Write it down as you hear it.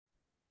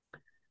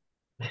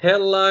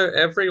Hello,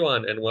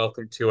 everyone, and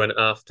welcome to an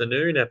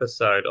afternoon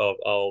episode of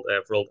Old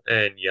Everald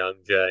and Young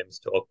James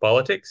Talk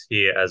Politics.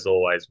 Here, as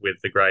always, with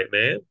the great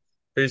man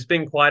who's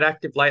been quite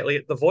active lately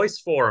at the Voice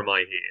Forum,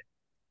 I hear.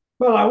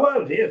 Well, I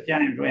was, yes,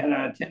 James.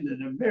 I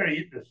attended a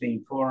very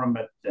interesting forum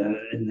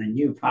in the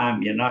New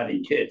Farm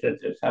United Church.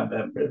 That's a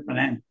suburb of Brisbane.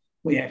 And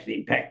we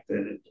actually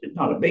it's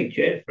not a big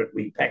church, but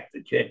we packed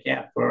the church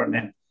out for it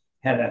and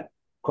had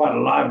quite a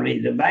lively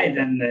debate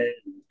and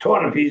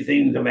taught a few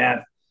things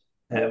about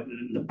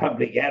the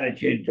public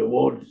attitude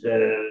towards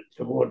the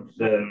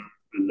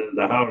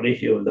whole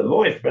issue of the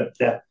voice. But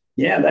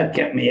yeah, that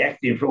kept me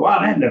active for a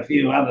while and a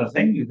few other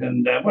things.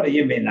 And what have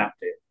you been up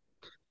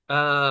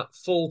to?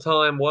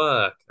 Full-time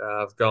work.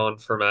 I've gone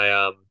from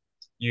a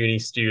uni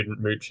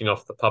student mooching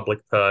off the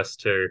public purse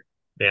to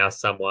now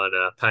someone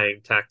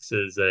paying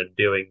taxes and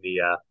doing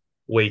the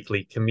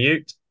weekly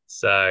commute.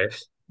 So,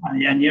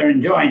 And you're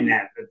enjoying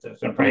that. It's a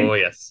supreme oh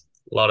yes,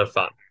 a lot of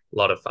fun, a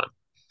lot of fun.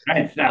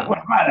 great stuff. Um,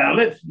 Well, right,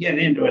 let's get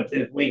into it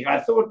this week. I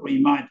thought we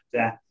might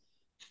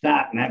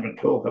start and have a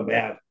talk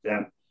about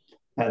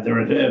the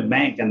Reserve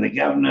Bank and the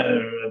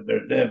governor of the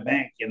Reserve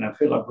Bank,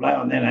 Philip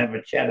Lowe, and then have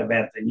a chat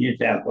about the New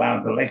South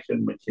Wales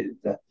election, which is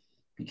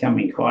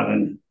becoming quite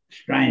a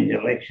strange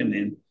election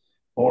in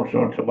all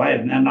sorts of ways.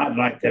 And I'd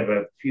like to have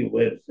a few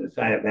words to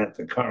say about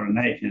the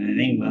coronation in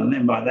England. And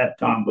then by that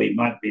time, we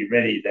might be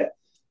ready to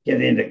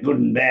get into good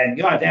and bad.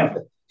 Guys, now,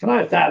 can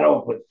I start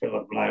off with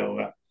Philip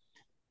Lowe?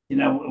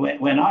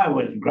 When I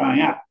was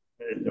growing up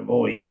as a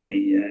boy,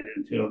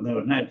 until there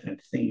was no such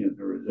thing as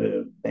the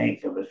Reserve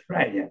Bank of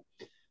Australia,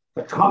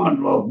 the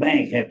Commonwealth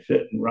Bank had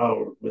certain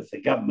roles with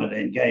the government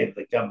and gave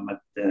the government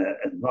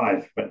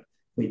advice, but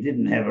we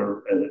didn't have a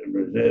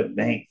Reserve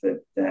Bank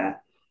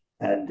that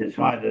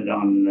decided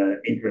on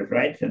interest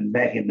rates. And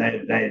back in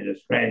those days,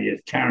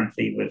 Australia's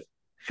currency was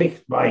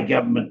fixed by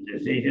government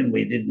decision.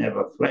 We didn't have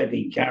a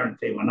floating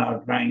currency when I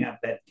was growing up.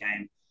 That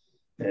came,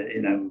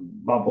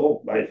 Bob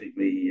Hawke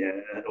basically,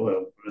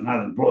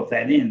 another brought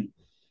that in.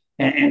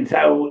 And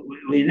so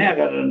we now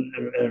got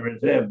a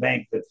Reserve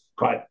Bank that's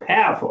quite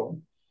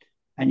powerful,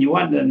 and you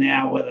wonder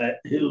now whether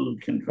who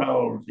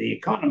controls the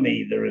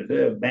economy, the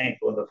Reserve Bank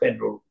or the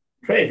Federal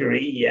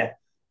Treasury.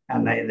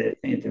 And there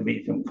seems to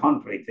be some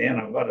conflict there.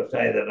 And I've got to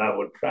say that I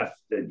would trust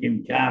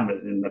Jim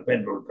Chalmers in the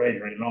Federal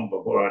Treasury long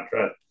before I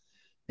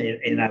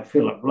trust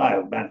Philip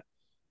Lowe. But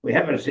we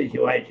have a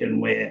situation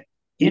where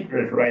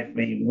interest rates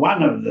being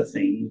one of the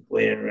things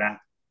where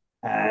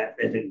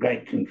there's a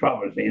great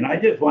controversy. And I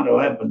just want to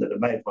open the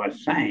debate by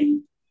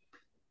saying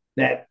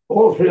that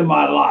all through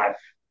my life,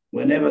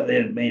 whenever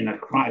there's been a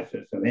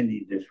crisis of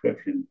any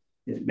description,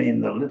 it's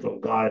been the little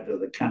guys of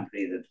the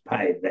country that's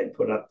paid. They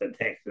put up the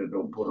taxes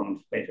or put on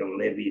special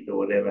levies or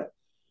whatever.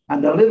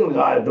 And the little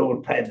guys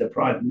all paid the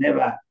price,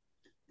 never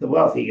the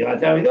wealthy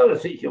guys. So we've got a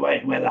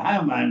situation where the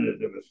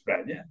homeowners of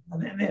Australia,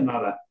 and they're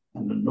not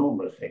an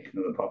enormous section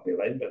of the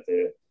population, but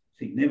they're a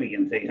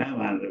significant thing,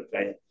 homeowners of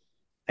Australia,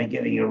 are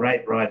getting a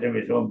rate rise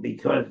every so often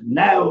because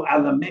no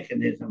other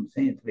mechanism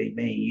seems to be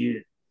being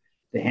used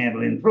to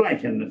handle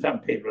inflation. And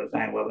some people are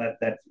saying, well,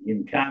 that's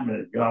Jim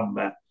Chalmers' job,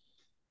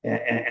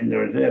 and the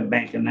Reserve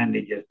Bank can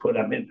only just put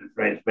up interest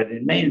rates. But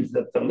it means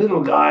that the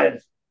little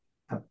guys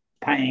are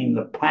paying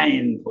the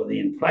pain for the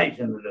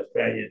inflation that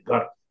Australia's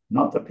got,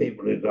 not the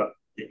people who've got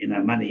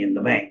money in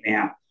the bank.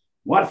 Now,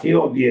 what's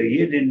your view?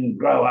 You didn't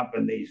grow up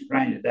in these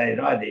strange days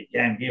I did,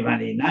 James. You've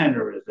only known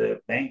a Reserve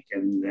Bank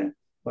and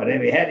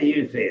whatever. How do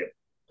you see it?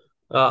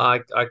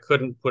 I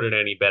couldn't put it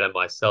any better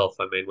myself.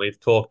 I mean, we've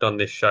talked on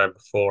this show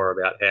before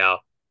about how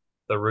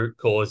the root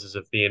causes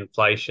of the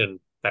inflation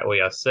that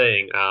we are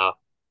seeing are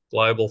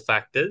global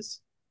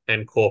factors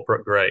and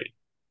corporate greed.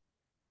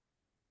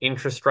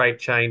 Interest rate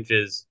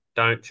changes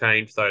don't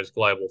change those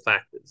global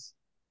factors,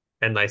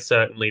 and they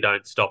certainly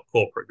don't stop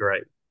corporate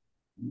greed.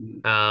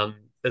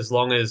 As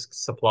long as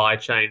supply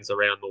chains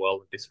around the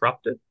world are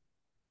disrupted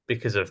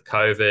because of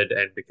COVID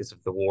and because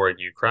of the war in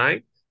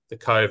Ukraine, the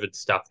COVID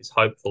stuff is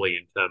hopefully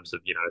in terms of,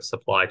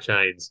 supply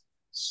chains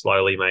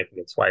slowly making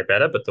its way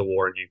better, but the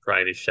war in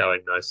Ukraine is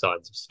showing no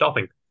signs of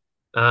stopping.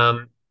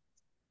 Um,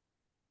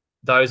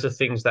 those are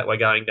things that we're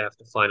going to have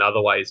to find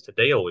other ways to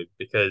deal with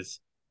because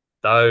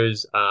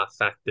those are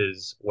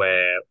factors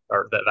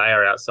that they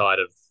are outside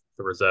of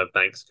the Reserve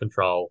Bank's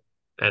control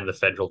and the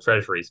Federal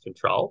Treasury's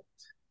control.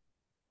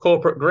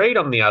 Corporate greed,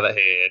 on the other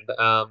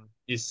hand,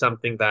 is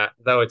something that,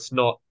 though it's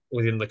not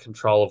within the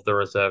control of the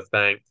Reserve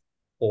Bank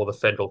or the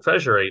Federal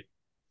Treasury,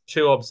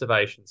 two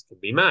observations can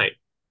be made.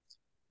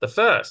 The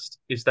first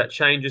is that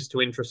changes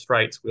to interest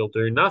rates will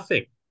do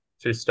nothing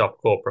to stop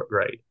corporate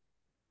greed.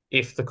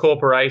 If the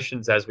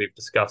corporations, as we've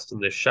discussed in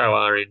this show,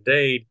 are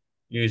indeed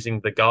using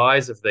the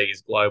guise of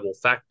these global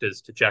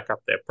factors to jack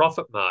up their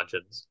profit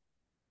margins,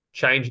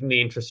 changing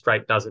the interest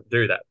rate doesn't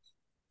do that.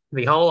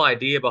 The whole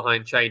idea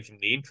behind changing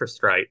the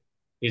interest rate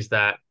is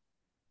that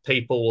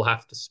people will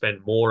have to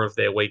spend more of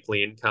their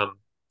weekly income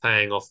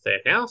paying off their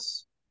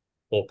house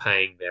or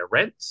paying their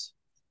rent.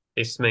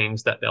 This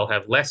means that they'll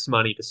have less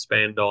money to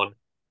spend on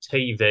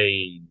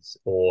TVs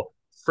or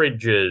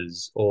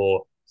fridges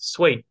or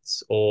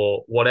sweets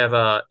or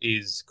whatever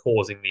is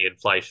causing the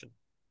inflation.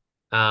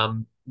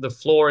 The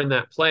flaw in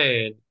that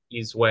plan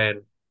is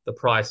when the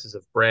prices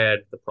of bread,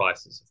 the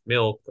prices of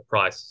milk, the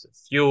prices of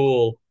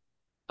fuel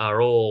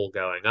are all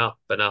going up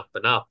and up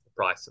and up. The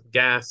price of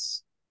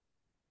gas,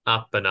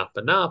 up and up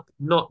and up,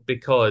 not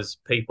because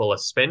people are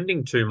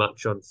spending too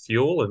much on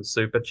fuel and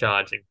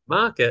supercharging the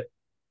market,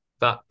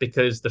 but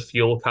because the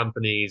fuel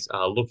companies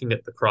are looking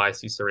at the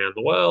crisis around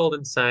the world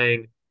and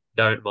saying,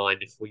 don't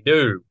mind if we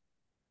do.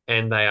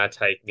 And they are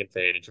taking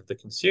advantage of the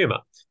consumer.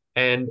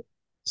 And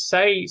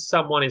say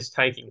someone is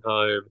taking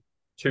home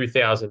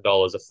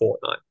 $2,000 a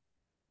fortnight,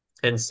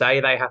 and say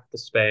they have to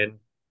spend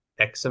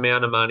X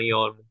amount of money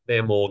on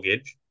their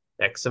mortgage,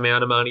 X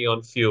amount of money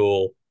on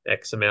fuel,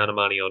 X amount of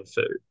money on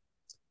food.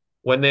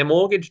 When their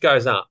mortgage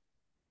goes up,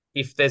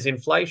 if there's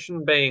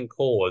inflation being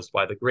caused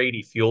by the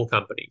greedy fuel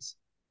companies,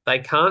 they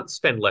can't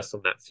spend less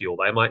on that fuel.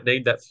 They might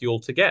need that fuel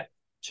to get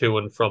to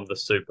and from the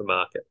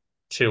supermarket,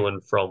 to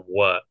and from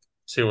work,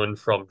 to and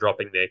from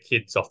dropping their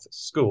kids off at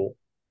school,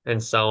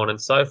 and so on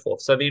and so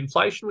forth. So the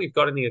inflation we've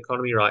got in the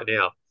economy right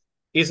now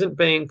isn't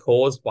being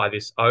caused by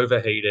this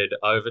overheated,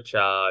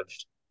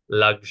 overcharged,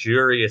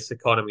 luxurious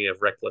economy of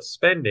reckless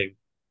spending.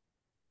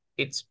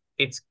 It's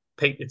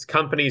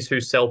companies who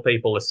sell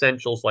people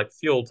essentials like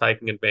fuel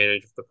taking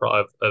advantage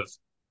of of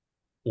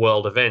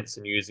world events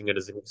and using it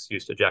as an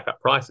excuse to jack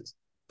up prices.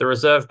 The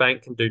Reserve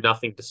Bank can do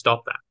nothing to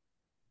stop that.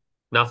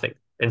 Nothing.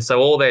 And so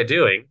all they're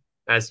doing,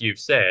 as you've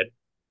said,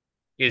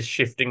 is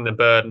shifting the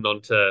burden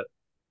onto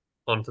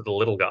the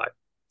little guy.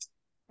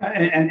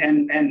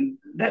 And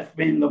that's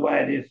been the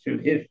way it is through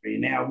history.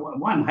 Now,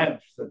 one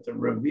hopes that the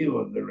review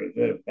of the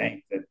Reserve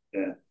Bank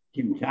that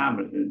Jim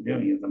Chalmers is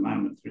doing at the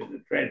moment through the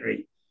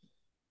Treasury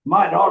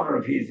might alter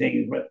a few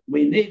things, but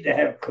we need to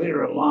have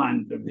clearer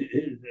lines of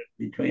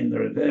between the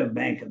Reserve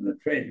Bank and the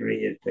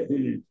Treasury as to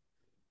who's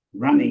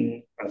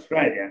running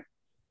Australia.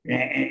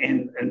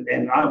 And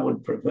I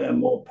would prefer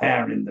more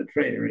power in the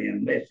Treasury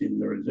and less in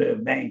the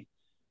Reserve Bank.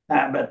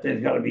 But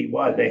there's got to be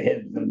wiser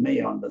heads than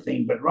me on the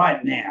thing. But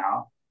right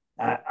now,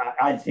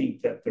 I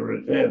think that the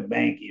Reserve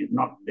Bank is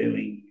not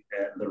doing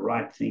the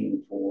right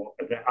thing for.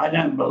 I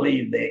don't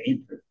believe their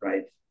interest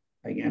rates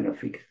are going to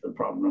fix the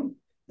problem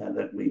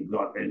that we've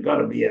got. There's got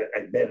to be a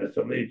better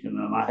solution,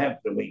 and I hope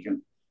that we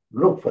can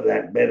look for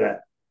that better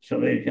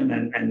solution.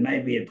 And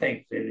maybe it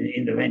takes an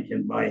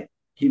intervention by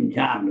Jim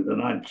Chalmers,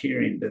 and I'd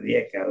cheer him to the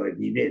echo if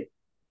he did.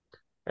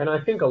 And I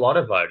think a lot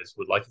of voters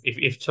would like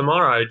if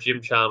tomorrow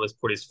Jim Chalmers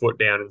put his foot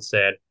down and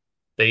said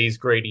these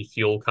greedy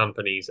fuel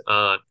companies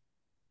um,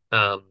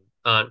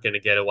 aren't going to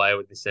get away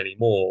with this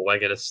anymore. We're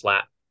going to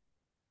slap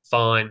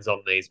fines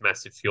on these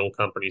massive fuel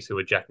companies who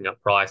are jacking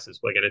up prices.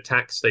 We're going to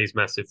tax these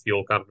massive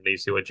fuel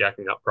companies who are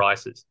jacking up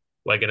prices.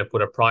 We're going to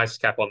put a price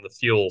cap on the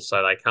fuel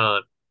so they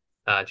can't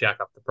jack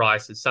up the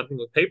prices. Something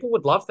that people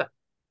would love that.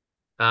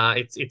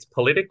 It's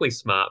politically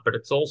smart, but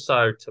it's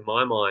also, to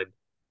my mind,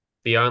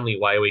 the only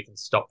way we can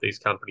stop these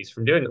companies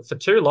from doing it. For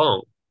too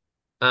long,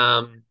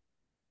 um,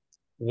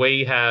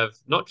 we have,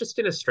 not just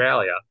in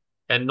Australia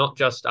and not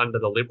just under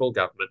the Liberal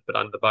government, but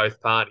under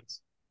both parties,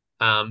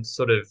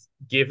 sort of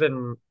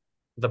given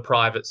the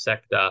private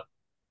sector,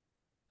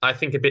 I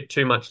think, a bit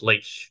too much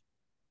leash,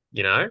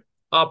 you know?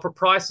 Oh,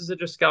 prices are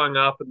just going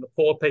up and the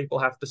poor people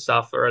have to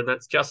suffer, and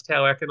that's just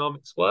how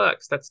economics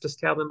works. That's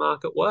just how the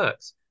market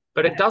works.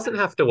 But it doesn't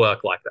have to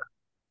work like that.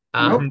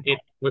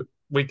 Nope.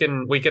 We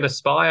can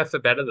aspire for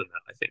better than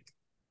that, I think.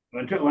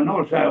 And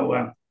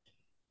also,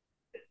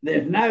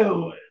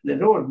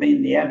 there's always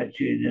been the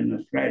attitude in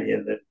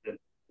Australia that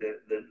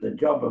the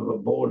job of a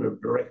board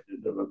of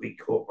directors of a big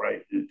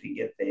corporation is to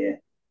get their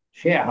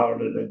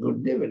shareholders a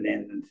good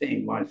dividend. And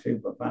seeing my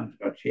super fund's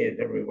got shares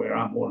everywhere,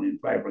 I'm all in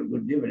favour of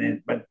good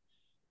dividends. But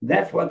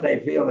that's what they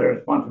feel their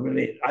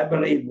responsibility is. I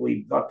believe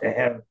we've got to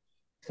have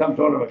some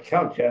sort of a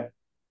culture,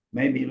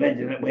 maybe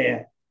legislate,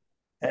 where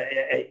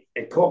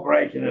a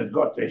corporation has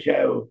got to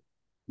show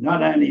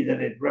not only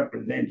that it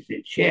represents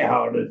its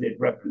shareholders, it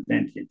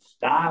represents its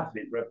staff,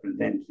 it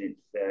represents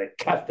its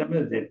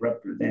customers, it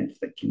represents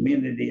the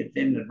community it's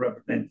in, it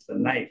represents the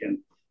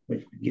nation,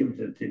 which gives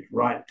it its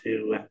right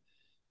to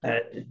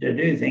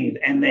do things.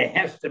 And there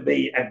has to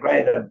be a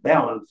greater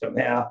balance of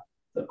how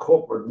the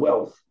corporate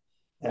wealth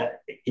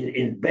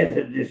is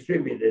better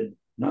distributed,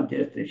 not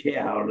just to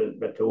shareholders,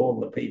 but to all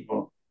the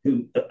people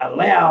who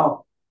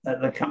allow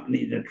the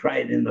company to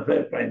trade in the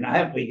first place. And I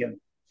hope we can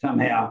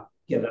somehow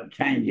get a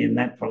change in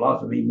that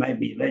philosophy,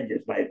 maybe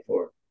legislate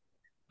for it.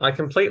 I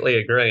completely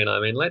agree. And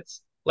I mean,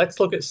 let's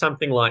look at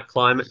something like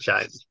climate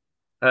change.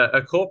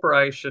 A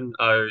corporation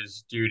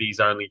owes duties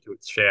only to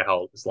its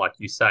shareholders, like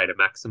you say, to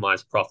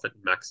maximize profit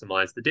and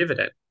maximize the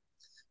dividend.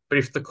 But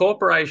if the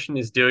corporation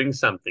is doing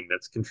something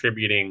that's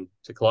contributing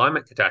to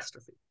climate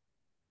catastrophe,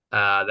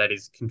 that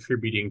is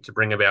contributing to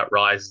bring about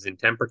rises in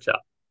temperature,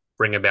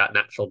 bring about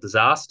natural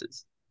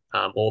disasters,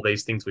 all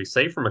these things we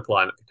see from a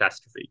climate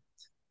catastrophe,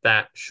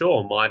 that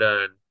sure might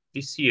earn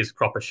this year's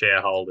crop of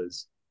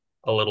shareholders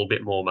a little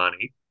bit more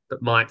money,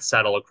 but might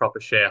saddle a crop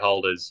of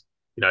shareholders,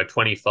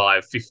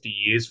 25, 50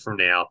 years from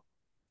now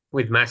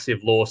with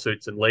massive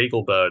lawsuits and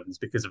legal burdens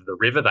because of the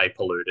river they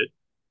polluted,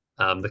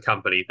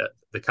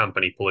 the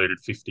company polluted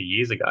 50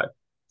 years ago.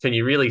 Can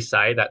you really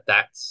say that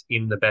that's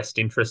in the best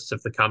interests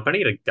of the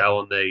company to go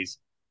on these,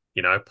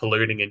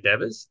 polluting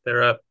endeavors?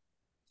 There are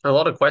a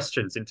lot of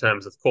questions in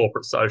terms of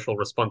corporate social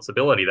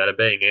responsibility that are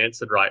being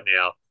answered right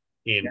now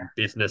Yeah. in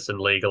business and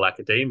legal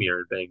academia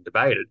and being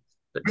debated.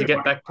 But to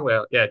get back to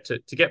our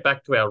to get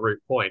back to our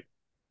root point,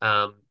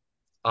 um,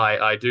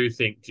 I do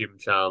think Jim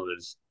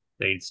Chalmers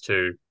needs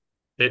to.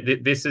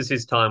 This is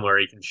his time where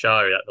he can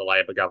show that the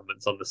Labor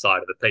government's on the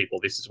side of the people.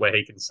 This is where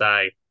he can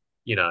say,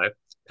 you know,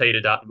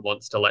 Peter Dutton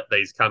wants to let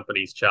these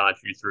companies charge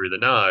you through the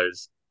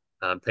nose.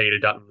 Peter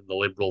Dutton and the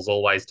Liberals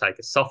always take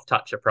a soft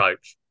touch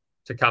approach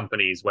to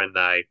companies when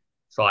they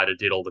try to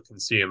diddle the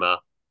consumer.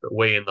 But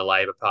we in the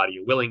Labor Party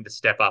are willing to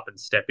step up and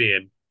step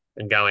in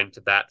and go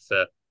into bat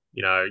for,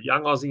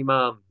 young Aussie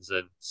mums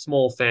and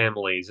small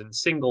families and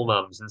single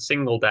mums and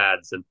single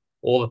dads and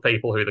all the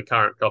people who the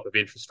current crop of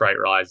interest rate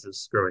rises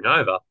is screwing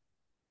over.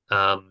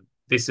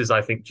 This is,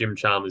 I think, Jim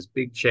Chalmers'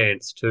 big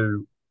chance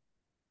to,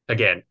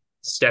 again,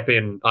 step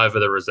in over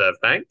the Reserve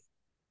Bank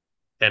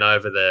and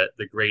over the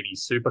greedy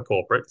super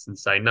corporates and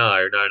say,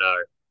 no, no,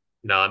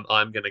 no,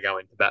 I'm going to go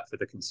into bat for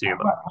the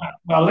consumer.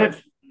 Well,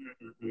 let's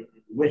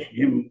wish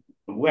him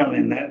well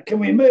in that. Can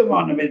we move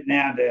on a bit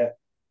now to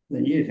the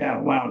New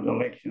South Wales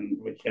elections,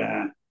 which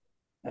are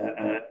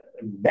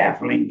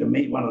baffling to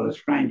me, one of the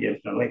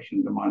strangest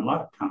elections of my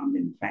lifetime,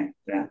 in fact.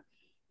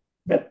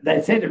 But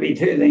there seem to be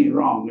two things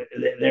wrong.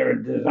 They're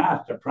a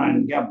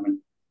disaster-prone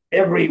government.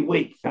 Every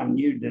week, some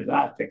new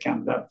disaster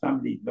comes up.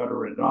 Somebody's got to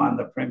resign.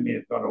 The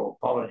premier's got to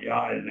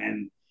apologise,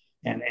 and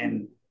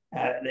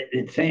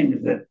it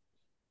seems that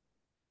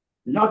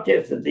not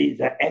just that these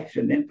are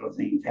accidental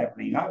things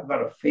happening. I've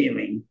got a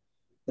feeling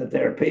that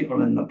there are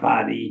people in the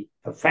party,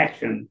 a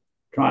faction,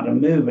 trying to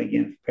move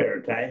against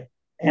Perrottet,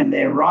 and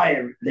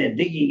they're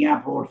digging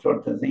up all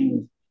sorts of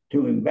things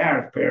to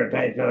embarrass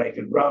Perrottet so they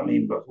could roll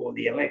him before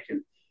the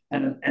election.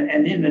 And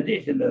in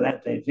addition to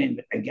that, they seem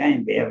to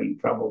again be having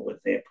trouble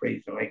with their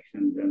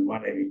pre-selections and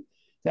whatever.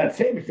 So it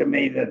seems to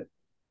me that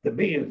the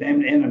biggest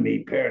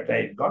enemy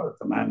Perrottet's got at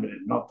the moment is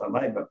not the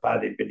Labor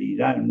Party, but his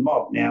own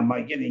mob. Now, am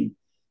I getting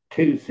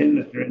too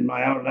sinister in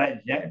my old age,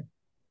 James?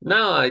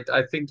 No,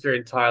 I think you're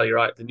entirely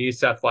right. The New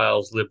South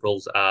Wales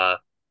Liberals are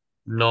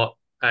not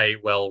a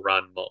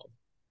well-run mob.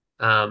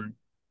 Um,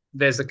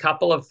 there's a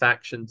couple of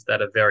factions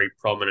that are very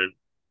prominent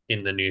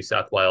in the New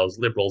South Wales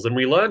Liberals, and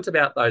we learnt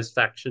about those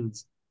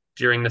factions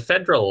during the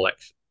federal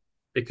election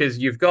because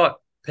you've got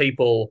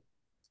people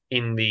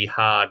in the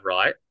hard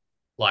right,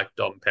 like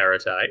Dom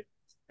Perrottet,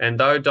 and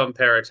though Dom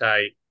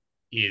Perrottet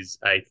is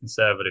a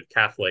conservative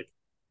Catholic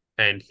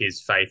and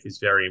his faith is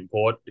very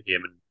important to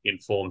him and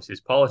informs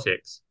his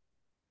politics,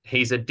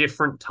 he's a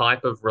different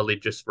type of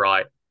religious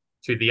right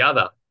to the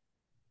other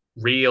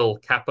real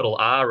capital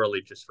R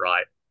religious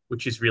right,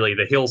 which is really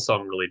the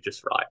Hillsong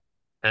religious right.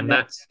 And Yeah.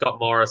 that's Scott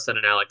Morrison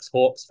and Alex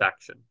Hawke's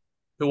faction,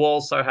 who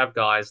also have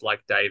guys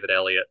like David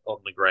Elliott on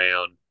the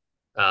ground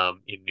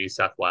in New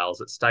South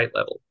Wales at state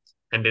level.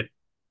 And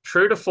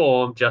true to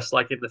form, just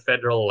like in the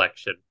federal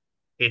election,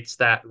 it's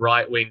that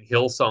right-wing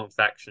Hillsong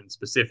faction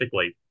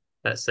specifically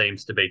that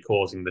seems to be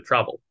causing the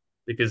trouble.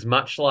 Because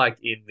much like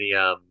in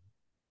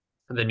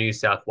the New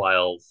South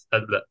Wales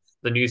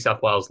the New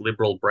South Wales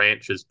Liberal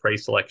branches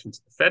pre-selection to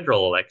the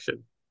federal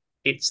election,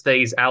 it's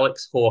these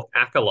Alex Hawke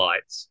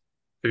acolytes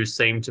who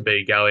seem to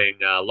be going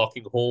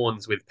locking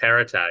horns with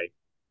Perrottet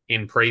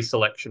in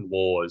pre-selection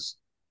wars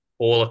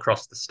all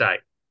across the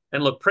state.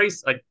 And look,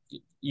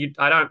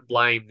 I don't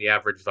blame the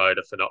average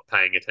voter for not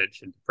paying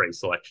attention to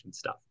pre-selection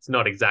stuff. It's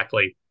not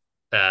exactly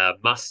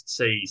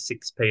must-see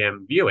 6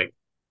 p.m. viewing,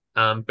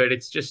 but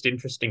it's just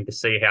interesting to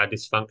see how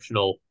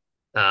dysfunctional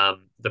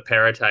the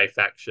Perrottet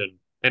faction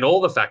and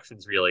all the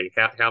factions really,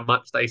 how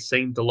much they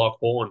seem to lock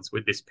horns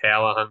with this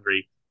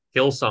power-hungry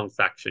Hillsong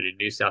faction in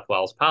New South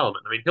Wales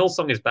Parliament. I mean,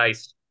 Hillsong is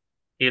based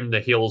in the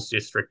Hills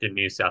district in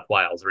New South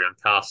Wales,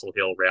 around Castle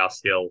Hill,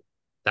 Rouse Hill,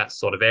 that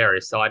sort of area.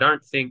 So I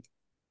don't think,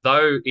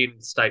 though in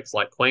states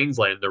like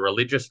Queensland, the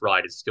religious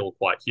right is still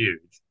quite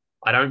huge,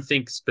 I don't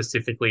think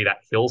specifically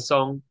that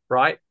Hillsong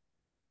right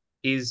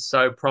is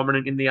so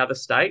prominent in the other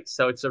states.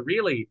 So it's a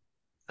really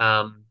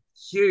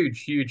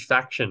huge, huge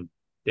faction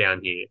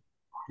down here.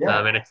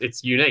 Yeah. And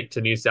it's unique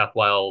to New South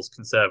Wales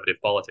conservative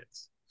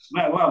politics.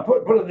 Well,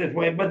 put it this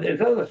way, but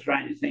there's other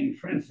strange things.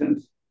 For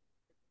instance,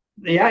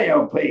 the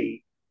ALP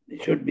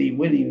should be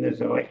winning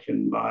this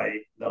election by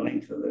the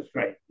length of the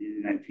straight.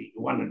 If you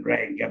want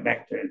to go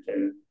back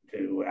to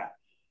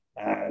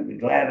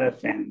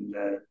Gladys and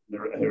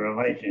her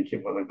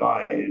relationship with a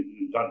guy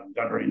who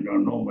got her into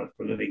enormous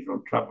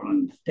political trouble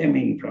and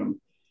stemming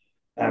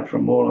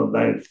from all of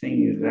those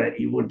things,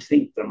 you would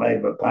think the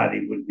Labor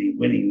Party would be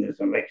winning this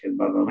election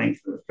by the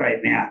length of the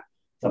straight. Now,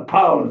 the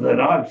polls that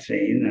I've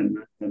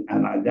seen,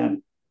 and I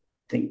don't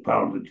think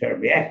polls are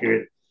terribly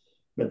accurate,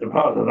 but the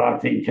polls that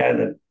I've seen show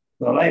that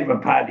the Labor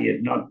Party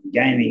is not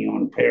gaining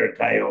on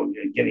Perrottet or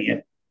getting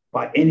it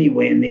by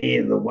anywhere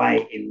near the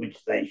way in which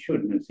they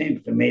should. And it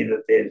seems to me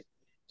that there's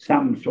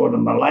some sort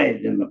of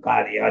malaise in the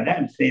party. I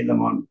don't see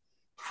them on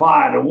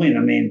fire to win.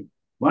 I mean,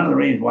 one of the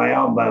reasons why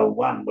Albo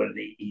won was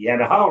he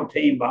had a whole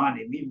team behind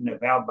him, even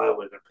if Albo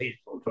was a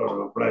peaceful sort of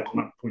a bloke,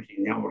 not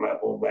pushing the envelope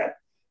all that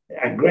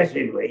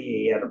aggressively.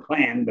 He had a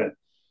plan, but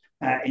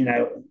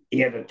he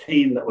had a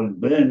team that was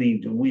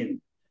burning to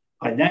win.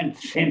 I don't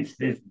sense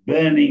this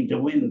burning to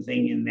win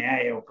thing in the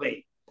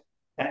ALP.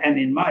 And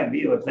in my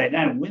view, if they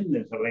don't win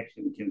this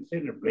election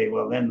considerably,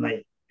 well, then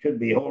they should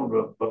be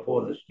hauled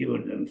before the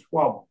stewards and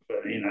swabbed,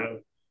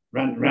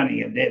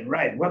 running a dead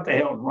race. What the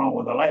hell's wrong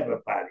with the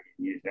Labor Party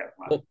in New South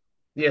Wales? Well,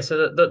 yeah,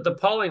 so the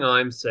polling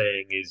I'm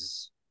seeing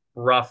is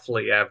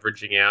roughly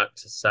averaging out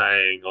to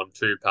saying on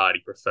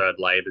two-party preferred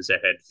Labor's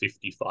ahead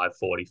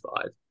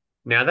 55-45.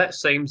 Now, that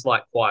seems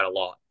like quite a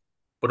lot,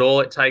 but all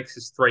it takes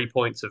is 3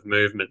 points of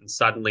movement, and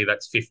suddenly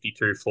that's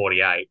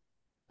 52-48,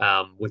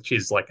 which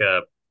is like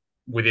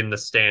within the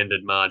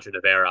standard margin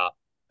of error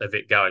of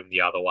it going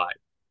the other way.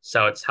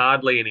 So it's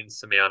hardly an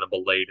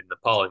insurmountable lead in the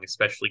polling,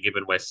 especially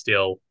given we're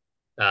still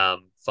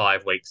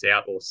 5 weeks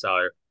out or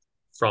so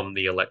from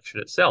the election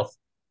itself.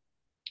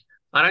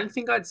 I don't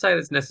think I'd say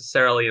there's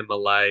necessarily a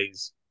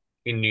malaise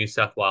in New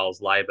South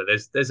Wales Labor.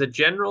 There's a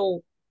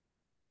general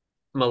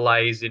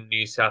malaise in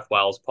New South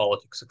Wales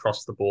politics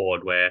across the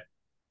board where,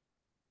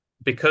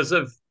 because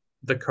of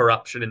the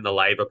corruption in the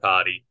Labor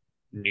Party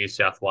in New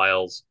South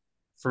Wales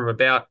from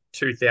about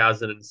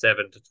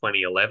 2007 to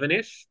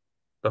 2011-ish,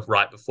 but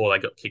right before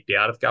they got kicked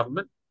out of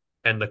government,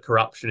 and the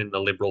corruption in the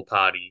Liberal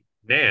Party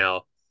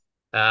now,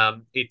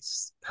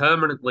 it's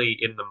permanently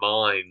in the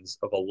minds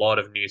of a lot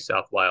of New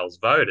South Wales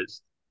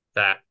voters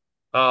that,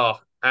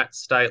 at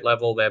state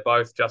level, they're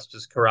both just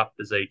as corrupt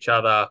as each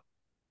other.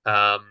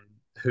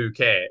 Who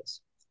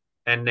cares?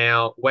 And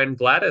now, when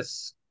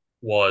Gladys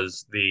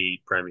was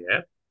the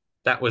Premier,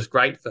 that was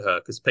great for her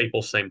because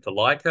people seemed to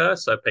like her.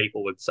 So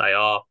people would say,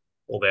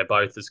 well, they're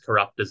both as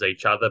corrupt as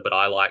each other, but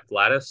I like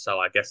Gladys, so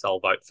I guess I'll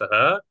vote for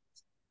her.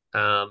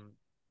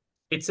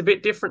 It's a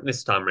bit different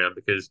this time around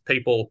because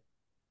people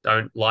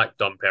don't like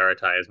Dom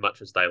Perrottet as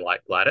much as they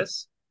like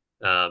Gladys.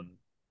 Let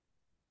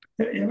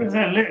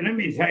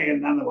me say it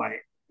another way.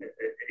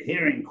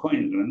 Here in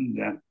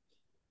Queensland,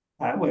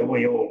 where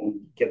we all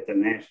get the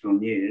national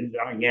news,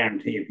 I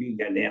guarantee if you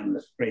go down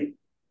the street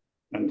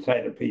and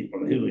say to people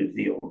who is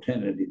the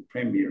alternative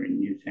Premier in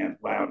New South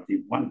Wales,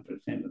 if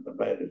 1% of the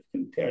voters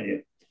can tell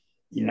you,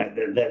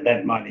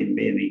 that might even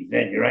be an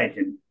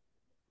exaggeration.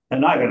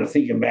 And I got to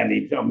think about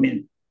it. I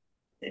mean,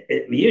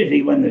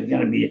 usually when there's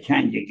going to be a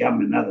change of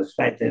government in other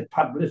states, there's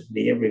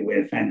publicity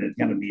everywhere saying there's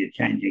going to be a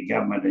change of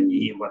government, and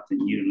you hear what the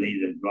new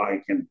leader's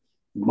like and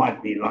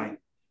might be like.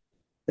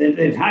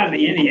 There's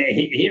hardly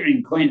any here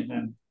in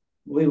Queensland.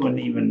 We wouldn't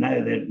even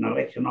know there's an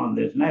election on.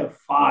 There's no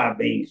fire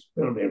being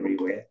spilled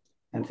everywhere,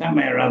 and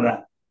somehow or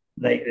other,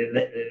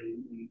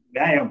 the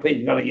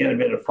ALP's got to get a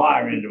bit of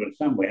fire into it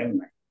somewhere, haven't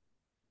they?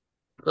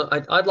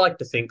 I'd like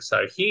to think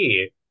so.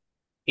 Here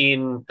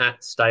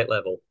at state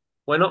level,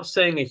 we're not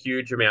seeing a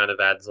huge amount of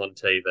ads on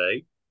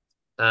TV.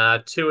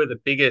 Two of the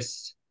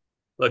biggest,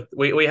 look,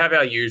 we have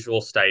our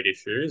usual state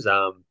issues,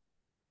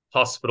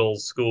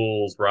 hospitals,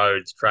 schools,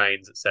 roads,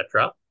 trains,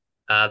 etc.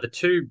 The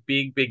two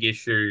big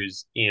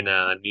issues in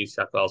New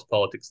South Wales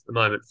politics at the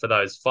moment for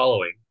those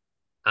following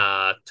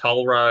are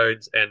toll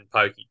roads and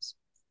pokies.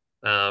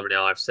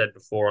 Now, I've said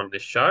before on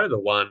this show, the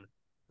one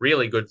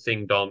really good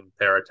thing Dom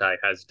Perrottet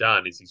has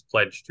done is he's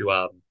pledged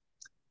to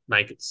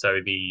make it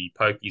so the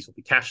pokies will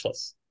be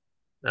cashless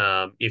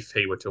if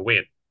he were to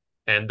win.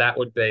 And that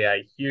would be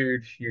a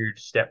huge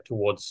step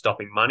towards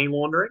stopping money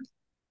laundering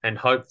and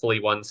hopefully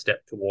one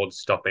step towards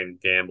stopping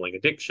gambling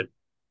addiction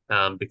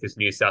because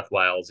New South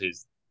Wales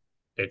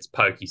it's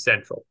pokey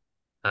central.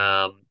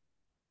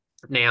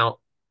 Now,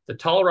 the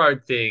toll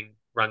road thing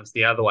runs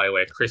the other way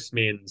where Chris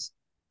Minns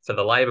for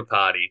the Labor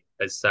Party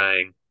is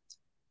saying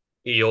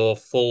your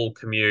full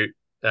commute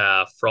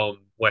from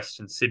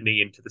Western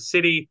Sydney into the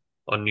city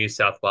on New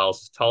South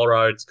Wales toll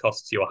roads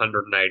costs you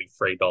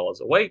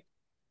 $183 a week.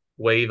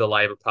 We, the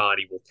Labor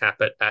Party, will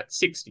cap it at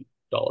 $60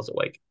 a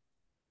week.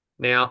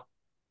 Now,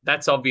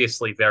 that's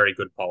obviously very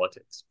good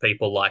politics.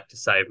 People like to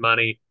save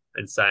money,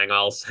 and saying,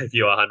 I'll save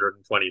you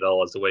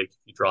 $120 a week if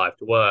you drive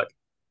to work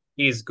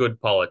is good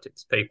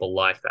politics. People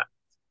like that.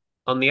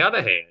 On the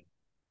other hand,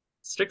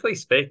 strictly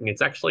speaking,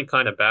 it's actually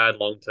kind of bad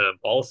long-term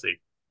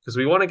policy because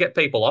we want to get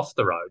people off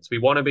the roads. We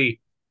want to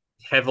be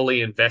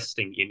heavily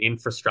investing in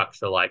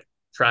infrastructure like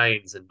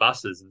trains and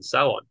buses and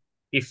so on.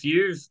 If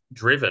you've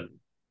driven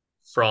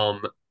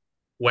from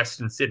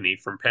Western Sydney,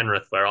 from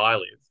Penrith, where I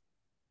live,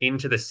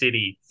 into the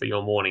city for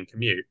your morning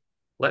commute,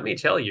 let me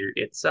tell you,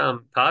 it's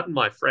pardon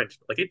my French,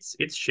 but like it's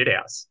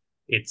shithouse.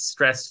 It's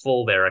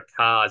stressful. There are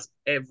cars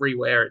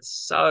everywhere. It's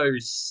so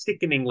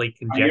sickeningly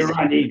congested. You're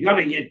right. You've got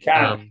to get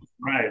cars.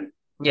 Right.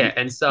 Yeah,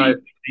 and so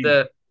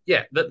the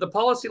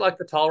policy, like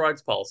the toll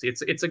roads policy,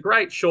 it's a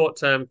great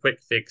short-term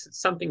quick fix. It's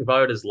something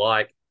voters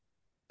like,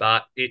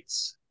 but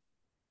it's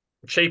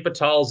cheaper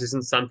tolls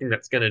isn't something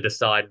that's going to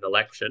decide an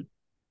election.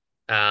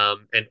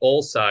 And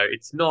also,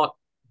 it's not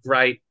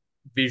great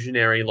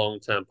visionary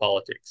long-term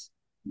politics.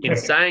 In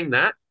saying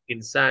that,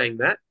 in saying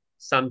that,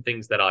 some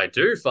things that I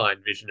do find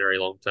visionary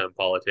long-term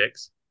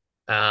politics,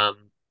 um,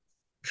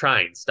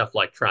 trains, stuff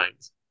like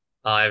trains.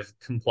 I've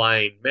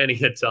complained many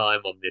a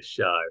time on this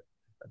show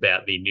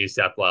about the New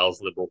South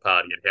Wales Liberal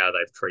Party and how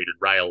they've treated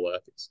rail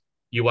workers.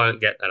 You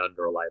won't get that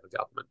under a Labor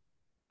government.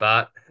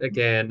 But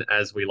again,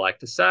 as we like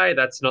to say,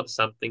 that's not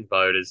something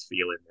voters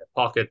feel in their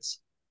pockets.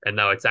 And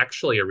though it's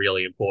actually a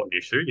really important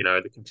issue,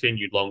 the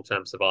continued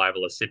long-term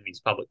survival of Sydney's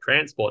public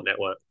transport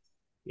network,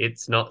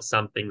 it's not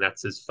something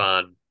that's as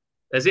fun,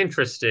 as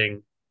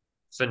interesting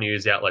for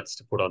news outlets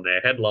to put on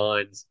their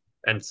headlines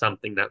and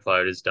something that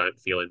voters don't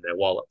feel in their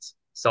wallets.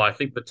 So I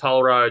think the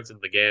toll roads and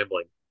the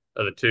gambling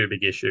are the two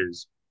big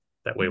issues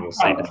that we will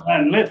see.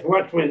 And let's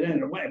watch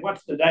within.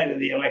 What's the date of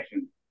the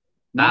election?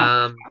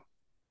 March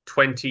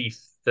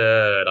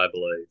 23rd, I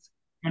believe.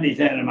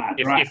 23rd of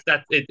March, right? If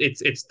that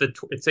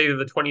it's either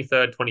the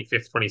 23rd,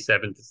 25th,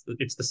 27th.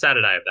 It's the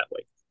Saturday of that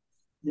week.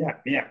 Yeah.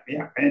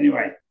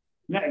 Anyway,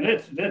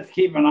 let's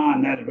keep an eye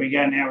on that. If we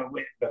go now,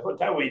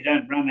 so we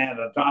don't run out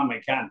of time,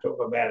 we can't talk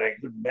about a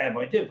good and bad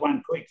boy. Just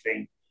one quick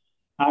thing.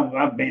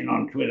 I've been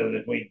on Twitter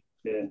this week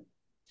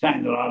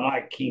saying that I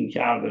like King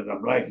Charles as a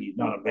bloke. He's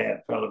not a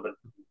bad fellow, but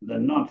the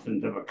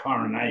nonsense of a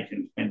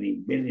coronation,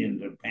 spending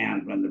billions of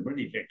pounds when the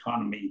British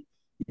economy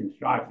is in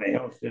strike, the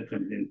health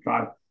system's in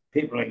strike,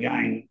 people are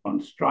going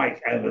on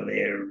strike over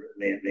their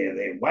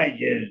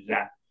wages.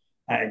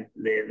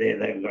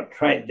 They've got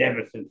trade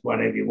deficits,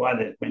 whatever. Why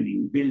they're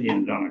spending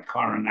billions on a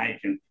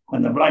coronation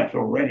when the bloke's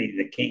already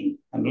the king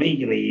and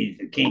legally he's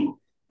the king.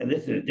 And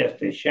this is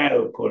just a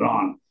show put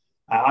on.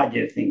 I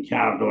just think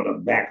Charles ought to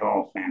back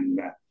off and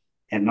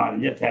not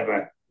just have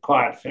a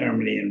quiet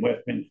ceremony in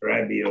Westminster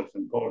Abbey or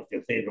St Paul's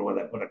Cathedral where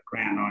they put a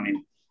crown on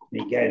him.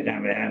 And he goes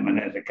over home and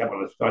has a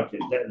couple of scotches.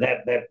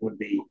 That would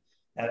be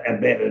a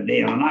better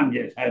deal. And I'm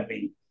just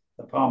hoping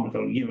the Palmers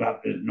will give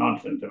up this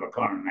nonsense of a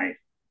coronation.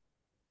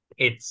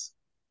 It's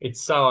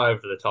so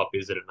over the top,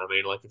 isn't it? I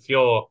mean, like if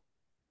you're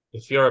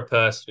a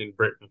person in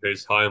Britain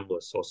who's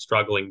homeless or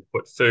struggling to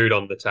put food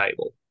on the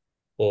table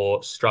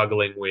or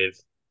struggling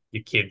with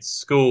your kid's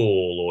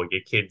school or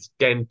your kid's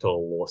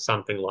dental or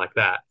something like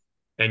that,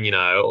 and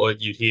or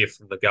you'd hear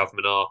from the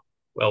government, oh,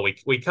 well,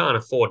 we can't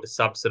afford to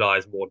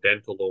subsidize more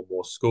dental or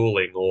more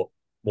schooling or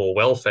more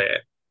welfare,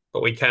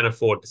 but we can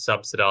afford to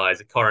subsidize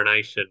a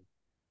coronation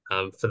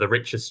for the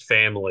richest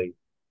family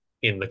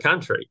in the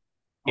country.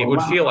 It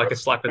would feel like a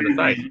slap in the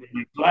face. In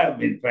the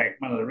globe, in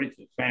fact, one of the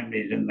richest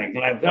families in the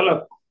globe. So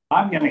look,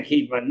 I'm going to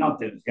keep it, not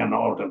that it's going to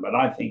alter, but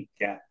I think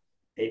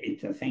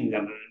it's a thing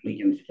that we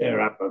can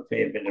stir up a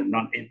fair bit of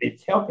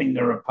it's helping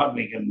the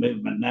Republican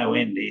movement no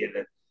end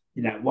here.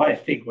 That why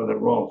stick with a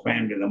royal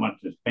family that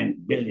wants to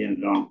spend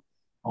billions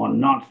on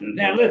nonsense?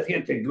 Now let's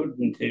get to good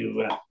and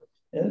to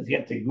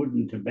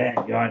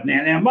bad guys.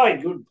 Now my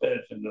good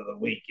person of the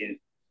week is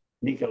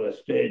Nicola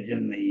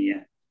Sturgeon,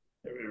 the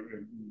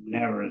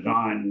now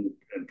resigned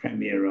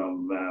Premier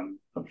of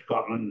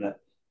Scotland.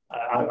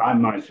 I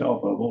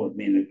myself have always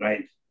been a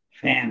great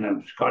fan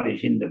of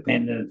Scottish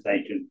independence.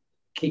 They should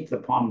kick the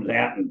Poms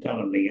out and tell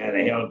them to go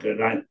to hell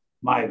because,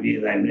 my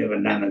view, they've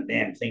never done a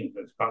damn thing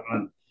for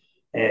Scotland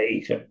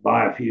except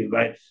buy a few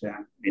votes,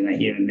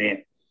 here and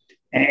there.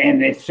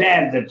 And it's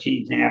sad that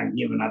she's now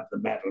given up the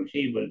battle.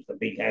 She was the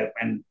big hope.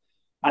 And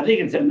I think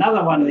it's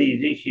another one of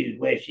these issues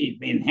where she's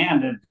been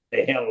hounded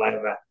to hell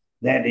over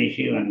that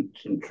issue and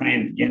some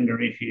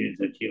transgender issues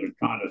that she was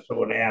trying to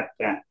sort out.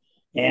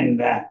 And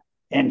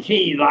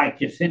she, like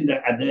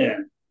Jacinda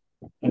Ardern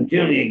and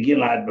Julia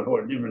Gillard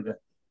before,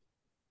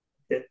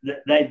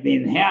 they've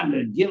been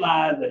hounded.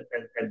 Gillard,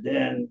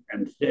 Ardern,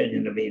 and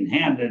Sturgeon have been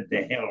hounded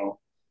to hell.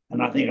 And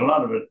I think a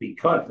lot of it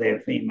because they're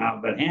female,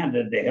 but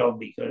hounded to hell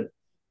because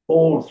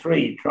all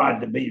three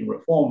tried to be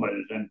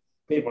reformers. And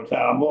people say,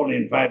 I'm all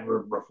in favour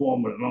of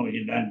reform as long as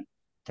you don't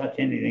touch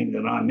anything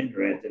that I'm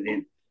interested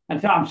in. And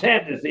so I'm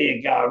sad to see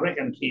her go. I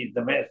reckon she's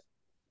the best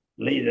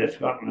leader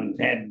Scotland's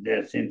had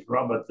since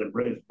Robert the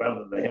Bruce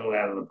belted the hell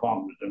out of the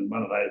Poms in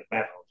one of those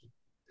battles.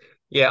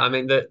 Yeah, I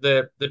mean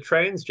the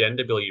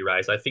transgender bill you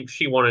raised, I think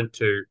she wanted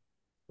to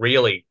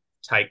really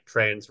take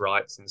trans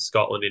rights in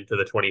Scotland into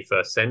the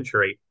 21st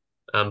century.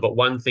 But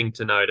one thing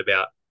to note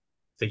about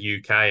the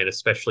UK and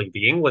especially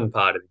the England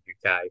part of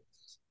the UK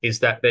is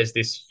that there's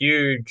this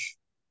huge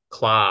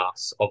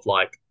class of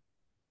like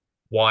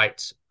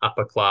white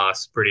upper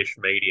class British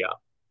media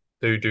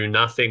who do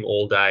nothing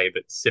all day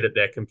but sit at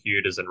their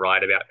computers and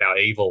write about how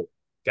evil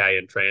gay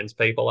and trans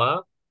people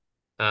are.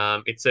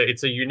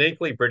 It's a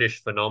uniquely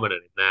British phenomenon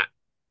in that,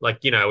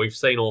 like, we've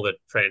seen all the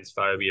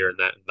transphobia and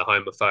that and the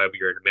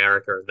homophobia in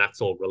America, and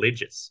that's all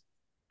religious.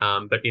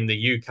 But in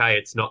the UK,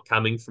 it's not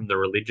coming from the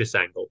religious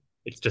angle.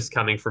 It's just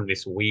coming from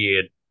this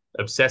weird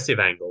obsessive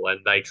angle.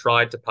 And they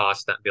tried to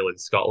pass that bill in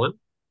Scotland.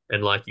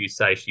 And like you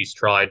say, she's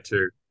tried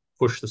to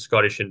push the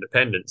Scottish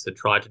independence and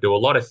tried to do a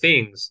lot of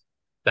things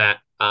that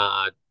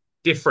are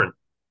different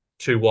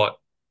to what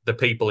the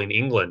people in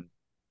England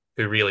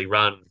who really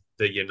run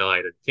the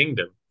United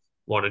Kingdom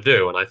want to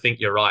do. And I think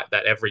you're right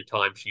that every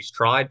time she's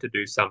tried to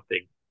do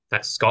something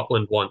that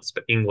Scotland wants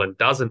but England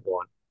doesn't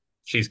want,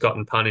 she's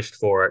gotten punished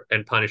for it,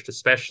 and punished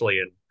especially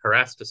and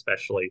harassed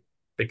especially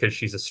because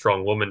she's a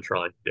strong woman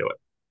trying to do it.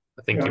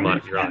 I Yeah, think you I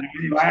might be right.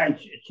 understand.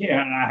 Anyway, Chair,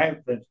 and I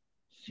hope that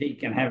she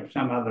can have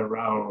some other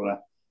role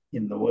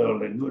in the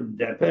world. A good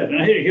person.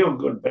 Who's your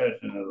good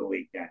person of the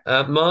week?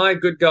 My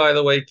good guy of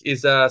the week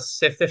is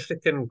South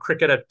African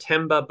cricketer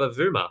Temba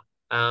Bavuma.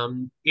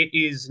 It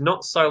is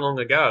not so long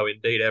ago,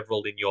 indeed,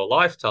 Everald, in your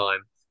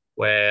lifetime,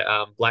 where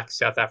black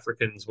South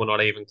Africans were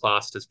not even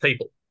classed as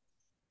people.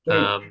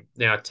 True.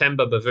 Now,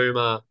 Temba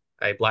Bavuma,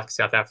 a black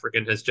South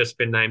African, has just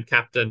been named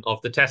captain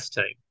of the Test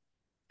team.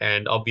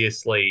 And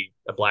obviously,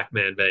 a black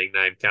man being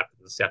named captain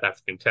of the South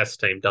African Test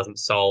team doesn't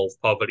solve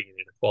poverty and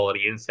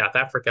inequality in South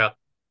Africa,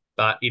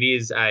 but it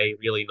is a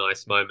really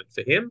nice moment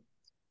for him,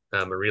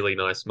 a really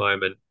nice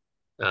moment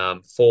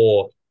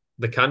for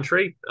the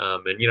country,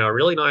 and a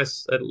really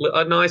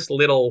a nice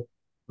little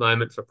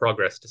moment for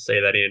progress to see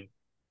that in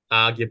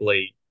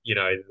arguably,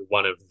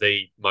 one of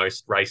the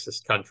most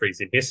racist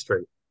countries in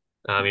history,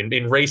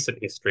 in recent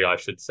history, I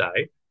should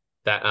say,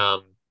 that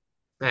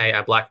hey,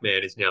 a black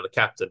man is now the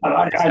captain of the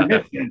I South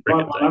just African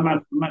well, cricket I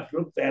team. must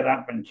look that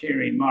up and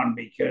cheer him on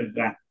because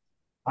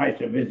I used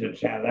to visit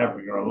South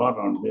Africa a lot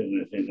on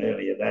business in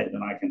earlier days,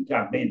 and I can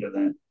jump into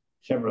the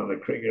several of the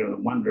cricket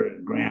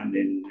Wanderers ground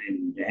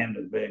in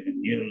Johannesburg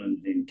and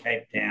Newlands in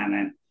Cape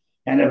Town,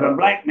 and if a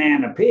black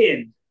man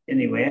appeared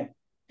anywhere,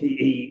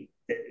 he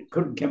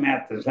couldn't come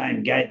out the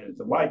same gate as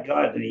the white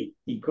guys, and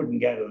he couldn't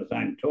go to the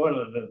same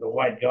toilet as the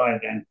white guys,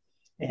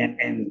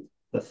 and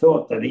the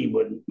thought that he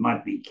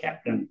might be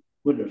captain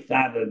would have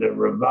started a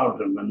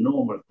revolt of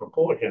enormous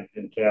proportions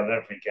in South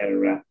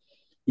Africa.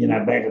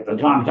 Back at the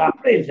time. So I'm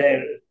pleased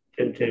to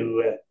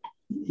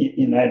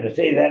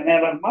see that.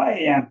 Now,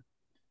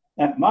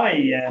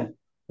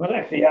 well,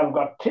 actually, I've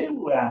got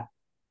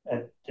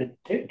well,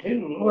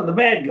 the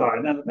bad guy.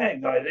 Now, the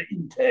bad guy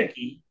in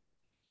Turkey,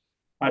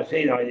 I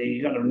see that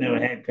you got to know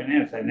how to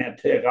pronounce that now,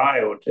 Turkey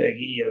or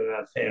Turkey.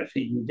 I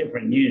see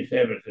different news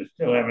services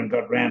still haven't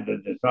got round to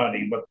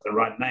deciding what the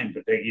right name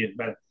for Turkey is,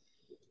 but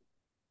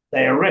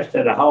they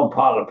arrested a whole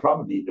pile of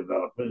property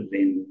developers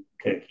in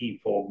Turkey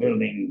for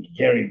building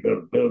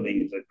jerry-built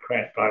buildings that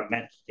crashed like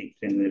matchsticks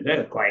in this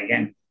earthquake.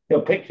 And there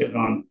are pictures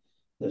on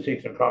the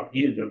 6 o'clock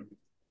news of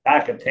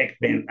architects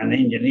and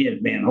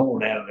engineers being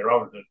hauled out of their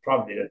offices'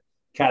 property to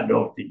cut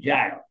off to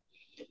jail.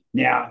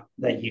 Now,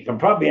 that you can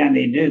probably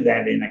only do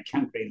that in a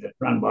country that's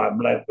run by a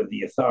bloke with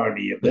the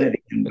authority of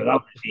Erdogan, but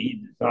obviously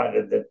he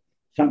decided that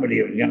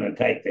somebody was going to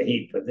take the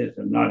heat for this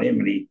and not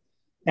him.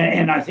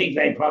 And I think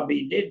they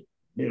probably did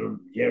build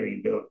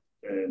jerry-built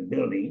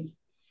buildings.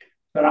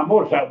 But I'm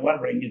also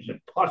wondering, is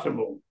it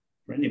possible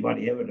for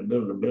anybody ever to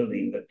build a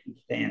building that can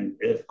stand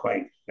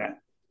earthquakes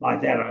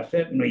like that? I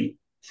certainly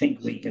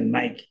think we can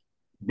make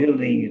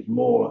buildings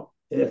more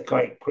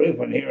earthquake-proof,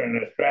 and here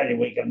in Australia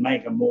we can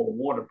make them more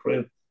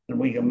waterproof and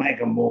we can make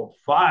them more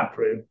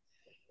fireproof.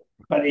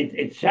 But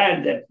it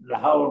showed that the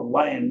whole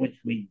way in which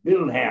we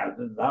build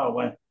houses, the whole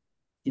way,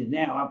 is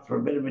now up for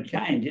a bit of a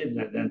change, isn't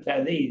it? And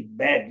so these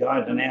bad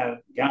guys are now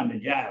going to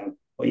jail.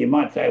 Well, you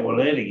might say, well,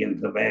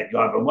 Erdogan's the bad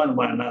guy, but one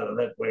way or another,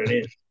 that's where it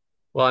is.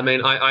 Well, I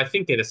mean, I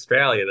think in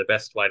Australia, the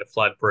best way to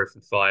flood-proof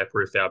and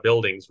fireproof our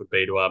buildings would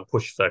be to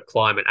push for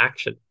climate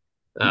action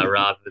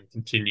rather than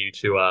continue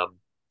to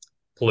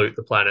pollute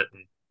the planet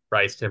and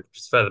raise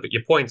temperatures further. But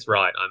your point's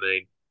right. I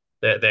mean,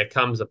 there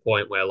comes a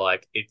point where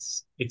like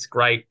it's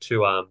great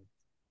to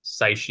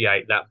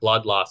satiate that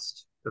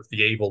bloodlust of the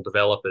evil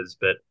developers,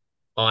 but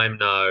I'm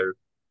no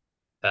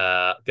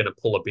going to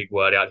pull a big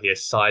word out here,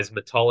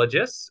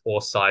 seismologist or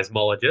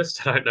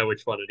seismologist. I don't know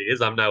which one it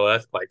is. I'm no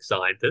earthquake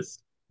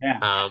scientist.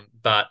 Yeah.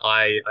 But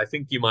I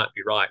think you might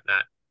be right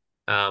that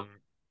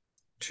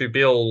to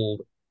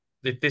build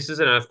this is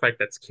an earthquake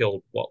that's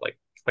killed what, like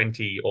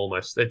 20,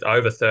 almost, it's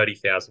over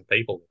 30,000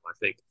 people, I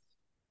think.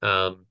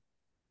 Um,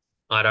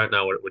 I don't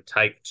know what it would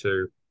take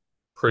to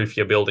proof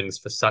your buildings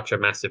for such a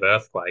massive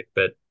earthquake,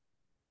 but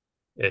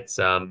it's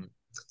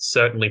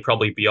certainly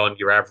probably beyond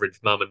your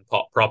average mum and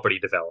pop property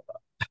developer.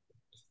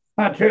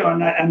 True,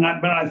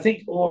 but I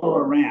think all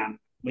around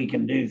we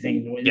can do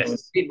things. When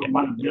Yes. people Yeah.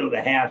 want to build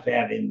a house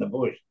out in the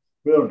bush,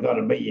 rule's got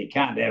to be you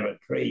can't have a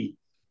tree.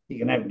 You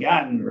can have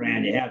gardens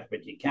around your house,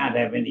 but you can't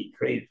have any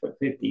trees for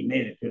 50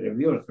 metres. Because if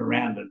you're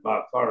surrounded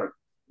by forest,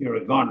 you're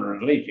a goner.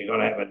 At least you've got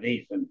to have a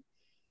decent,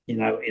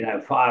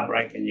 fire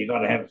break, and you've got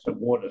to have some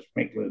water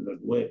sprinklers that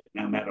work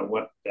no matter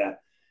what,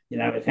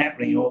 is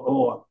happening.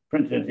 Or, for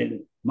instance,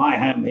 in my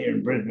home here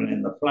in Brisbane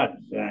in the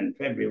floods in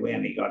February, we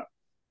only got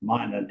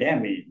minor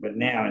damage, but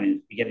now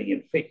it's getting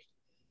it fixed.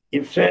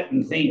 If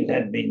certain things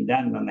had been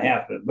done when the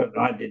house was built,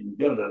 I didn't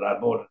build it, I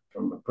bought it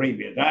from a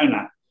previous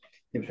owner.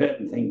 If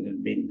certain things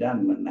had been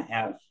done when the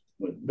house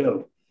was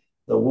built,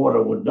 the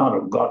water would not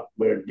have got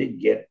where it did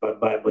get,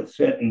 but with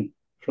certain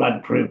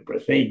flood-proof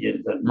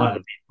procedures that might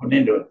have been put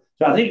into it.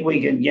 So I think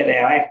we can get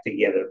our act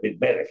together a bit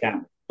better,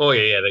 can't Oh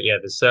yeah.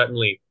 There's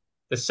certainly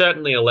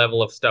a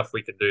level of stuff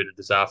we can do to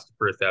disaster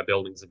proof our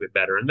buildings a bit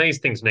better. And these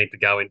things need to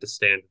go into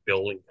standard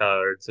building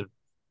codes, and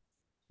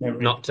we?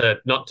 not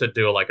to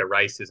do like a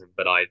racism,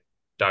 but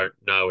don't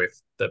know if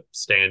the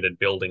standard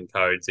building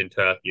codes in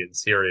Turkey and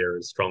Syria are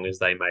as strong as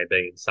they may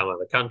be in some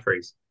other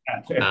countries.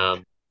 That's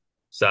Um,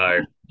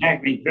 so,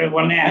 exactly true.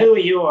 Well, now who are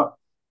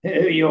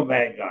your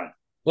bad guys?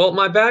 well,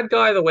 my bad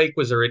guy of the week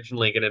was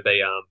originally going to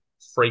be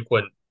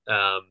frequent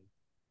um,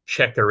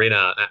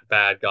 checker-inner at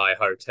Bad Guy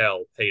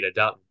Hotel, Peter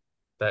Dutton.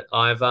 But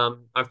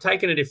I've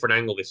taken a different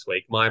angle this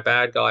week. My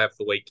bad guy of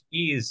the week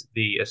is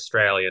the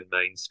Australian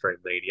mainstream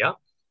media.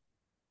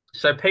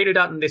 So Peter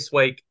Dutton this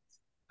week,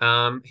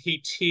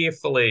 he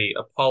tearfully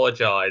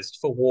apologised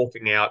for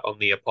walking out on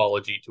the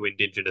apology to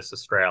Indigenous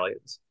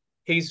Australians.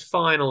 He's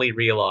finally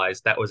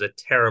realised that was a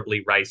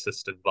terribly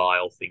racist and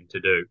vile thing to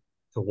do,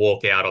 to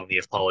walk out on the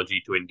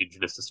apology to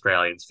Indigenous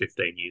Australians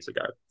 15 years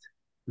ago.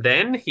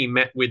 Then he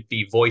met with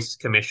the Voice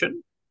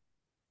Commission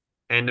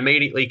and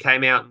immediately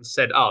came out and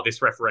said, oh,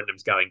 this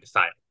referendum's going to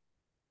fail.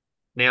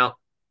 Now,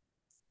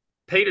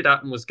 Peter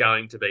Dutton was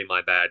going to be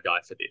my bad guy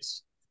for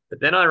this. But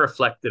then I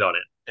reflected on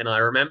it and I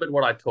remembered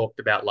what I talked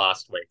about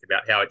last week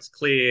about how it's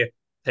clear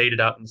Peter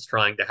Dutton's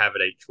trying to have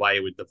it each way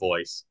with the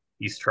Voice.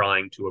 He's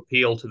trying to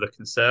appeal to the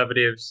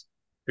Conservatives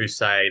who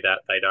say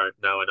that they don't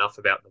know enough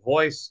about the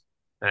Voice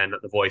and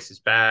that the Voice is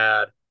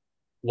bad,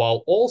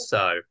 while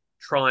also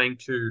trying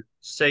to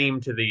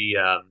seem to the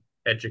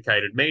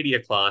educated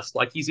media class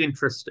like he's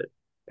interested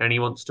and he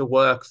wants to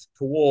work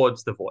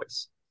towards the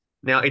Voice.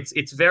 Now,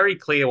 it's very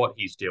clear what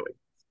he's doing.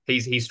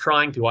 He's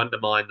trying to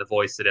undermine the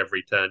Voice at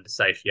every turn to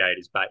satiate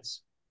his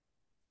base.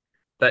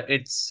 But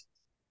it's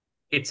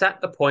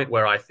at the point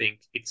where I think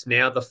it's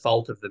now the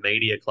fault of the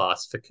media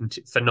class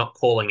for not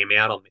calling him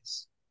out on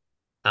this,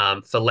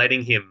 for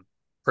letting him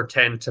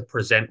pretend to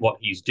present what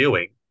he's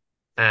doing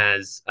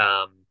as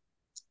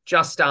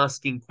just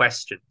asking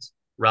questions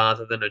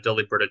rather than a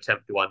deliberate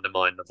attempt to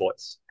undermine the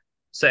Voice.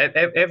 So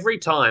every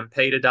time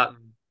Peter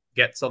Dutton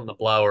gets on the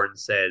blower and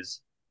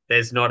says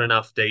there's not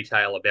enough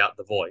detail about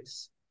the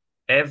Voice,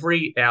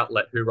 every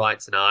outlet who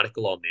writes an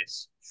article on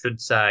this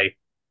should say,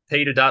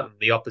 Peter Dutton,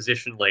 the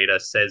opposition leader,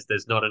 says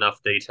there's not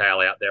enough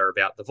detail out there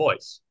about the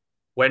Voice.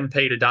 When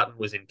Peter Dutton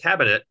was in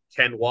cabinet,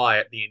 Ken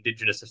Wyatt, the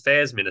Indigenous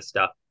Affairs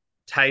Minister,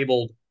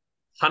 tabled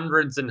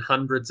hundreds and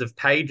hundreds of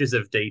pages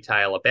of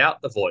detail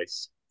about the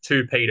Voice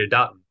to Peter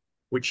Dutton,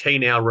 which he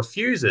now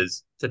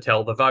refuses to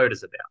tell the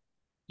voters about.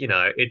 You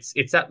know,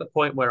 it's at the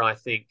point where I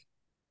think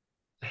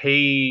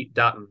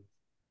Dutton,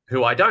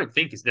 who I don't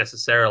think is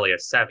necessarily a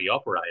savvy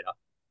operator,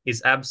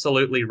 is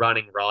absolutely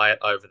running riot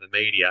over the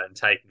media and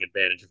taking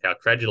advantage of how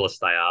credulous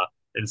they are.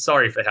 And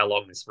sorry for how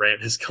long this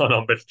rant has gone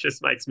on, but it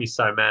just makes me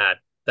so mad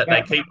that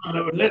they keep.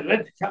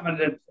 Let's come at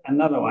it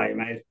another way,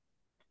 mate.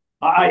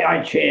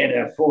 I chaired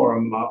a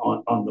forum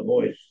on The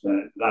Voice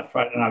last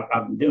Friday, and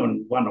I'm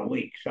doing one a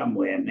week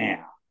somewhere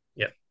now.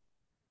 Yeah.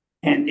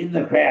 And in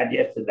the crowd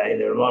yesterday,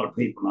 there were a lot of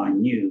people I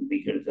knew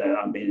because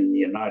I've been in the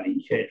Uniting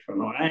Church for a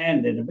long time,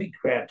 and then a big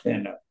crowd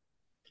turned up.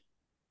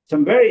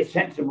 Some very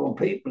sensible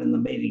people in the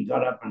meeting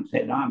got up and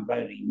said, I'm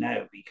voting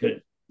no because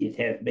it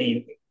has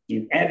been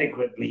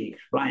inadequately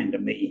explained to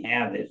me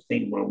how this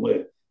thing will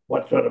work.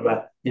 What sort of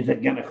is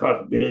it going to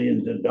cost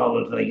billions of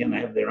dollars? Are they going to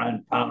have their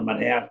own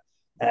parliament house?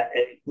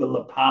 Will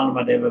the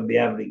parliament ever be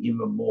able to give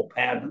them more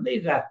powers? And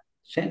these are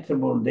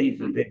sensible,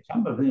 decent people,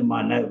 some of whom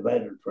I know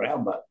voted for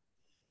Albo.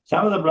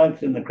 Some of the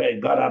blokes in the crowd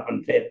got up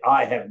and said,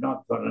 I have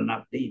not got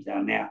enough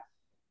detail. Now,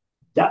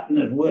 Dutton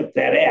has worked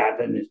that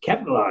out and is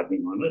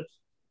capitalising on it.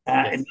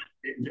 Yes.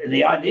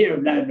 The idea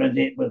of no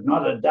it was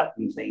not a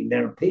Dutton thing.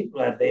 There are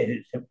people out there who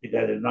simply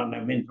go, there's not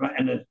enough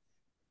information. And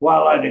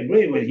while I'd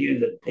agree with you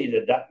that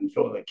Peter Dutton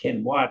saw the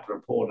Ken Wyatt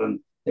report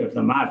and there was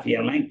the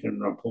Marcia Langton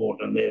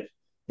report and there's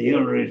the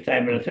Uluru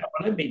Statement. So,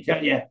 well, let me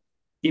tell you,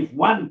 if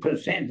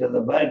 1% of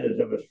the voters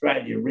of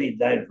Australia read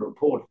those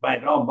reports,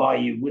 mate, I'll buy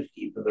you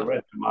whiskey for the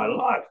rest of my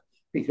life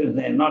because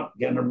they're not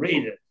going to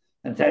read it.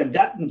 And so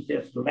Dutton's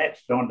just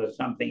latched onto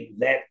something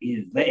that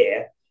is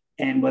there.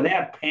 And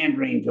without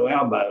pandering to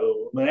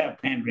Albo,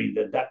 without pandering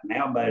to Dutton,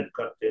 Albo's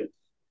got to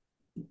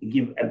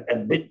give a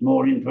bit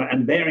more info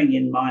and bearing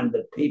in mind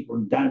that people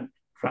don't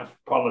trust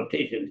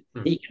politicians.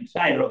 He can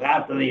say, look,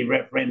 after the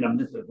referendum,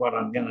 this is what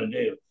I'm going to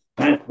do.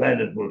 Most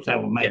voters will say,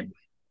 well, maybe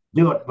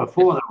do it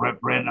before the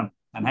referendum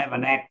and have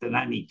an act that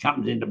only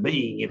comes into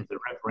being if the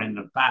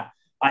referendum passed.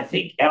 I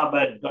think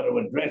Albo's got to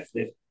address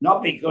this,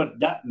 not because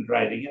Dutton's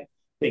rating it,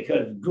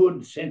 because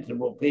good,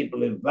 sensible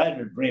people who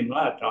voted for him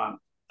last time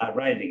are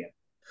rating it.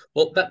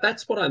 Well,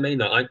 that's what I mean,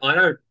 though. I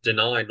don't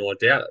deny nor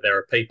doubt that there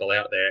are people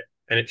out there,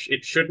 and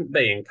it shouldn't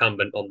be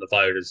incumbent on the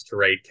voters to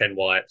read Ken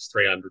Wyatt's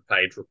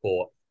 300-page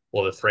report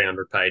or the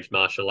 300-page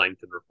Marcia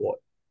Langton report.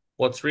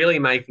 What's really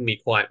making me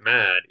quite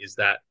mad is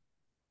that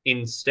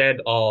instead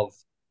of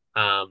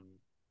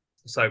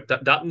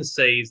Dutton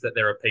sees that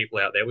there are people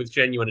out there with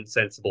genuine and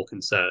sensible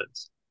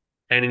concerns.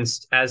 And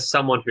as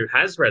someone who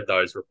has read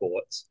those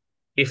reports,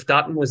 if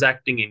Dutton was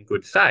acting in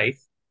good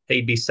faith,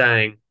 he'd be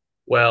saying,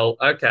 well,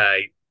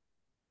 okay,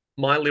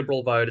 my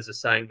Liberal voters are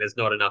saying there's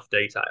not enough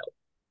detail.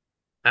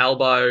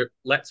 Albo,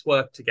 let's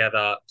work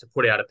together to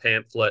put out a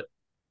pamphlet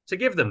to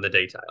give them the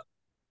detail.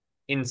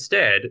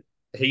 Instead,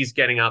 he's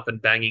getting up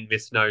and banging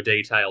this no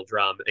detail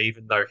drum,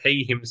 even though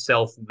he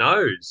himself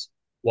knows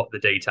what the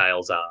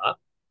details are,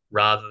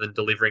 rather than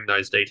delivering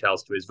those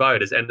details to his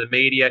voters. And the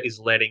media is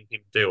letting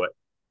him do it.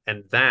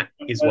 And that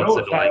is But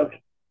what's annoying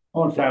me.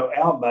 also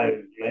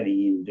Albo's letting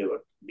him do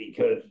it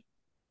because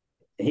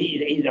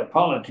he's a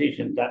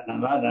politician that,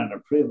 and I don't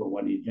approve of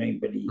what he's doing,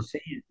 but he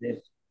sees this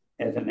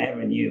as an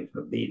avenue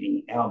for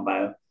beating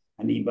Albo,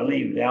 and he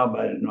believes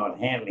Albo is not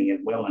handling it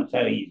well, and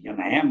so he's going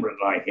to hammer it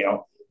like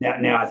hell.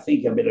 Now I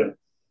think a bit of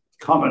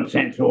common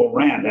sense all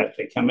round has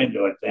to come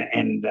into it,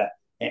 and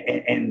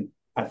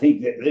I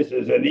think that this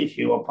is an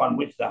issue upon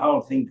which the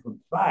whole thing could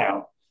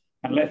fail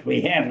unless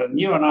we handle it. And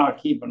you and I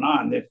keep an eye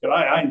on this, but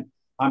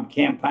I'm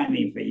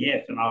campaigning for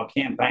yes, and I'll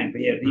campaign for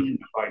yes, even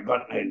if I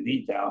got no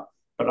detail.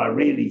 But I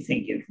really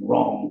think it's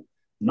wrong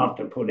not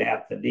to put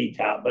out the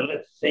detail. But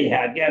let's see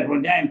how it goes.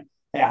 Well, James,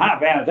 our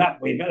half hour's up.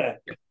 We better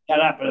shut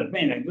up. It's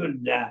been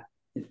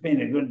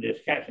a good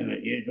discussion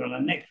as usual.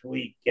 And next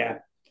week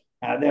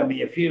there'll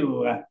be a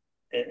few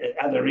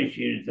other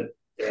issues that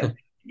are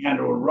going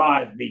to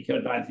arise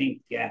because I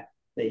think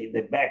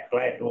the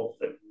backlash off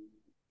the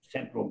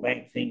central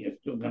bank thing is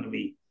still going to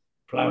be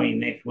flowing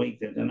next week.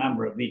 There's a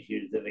number of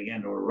issues that are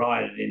going to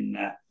arise in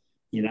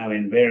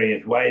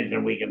various ways,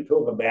 and we can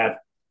talk about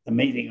the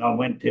meeting I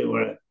went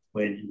to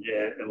where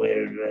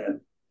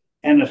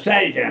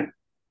Anastasia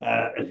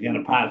is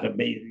going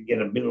to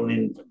get a bill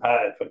in to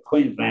pass for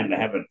Queensland to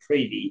have a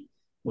treaty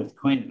with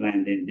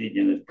Queensland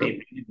Indigenous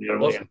people.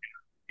 Awesome.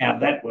 How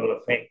that will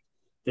affect.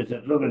 Does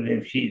it look as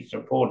if she's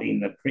supporting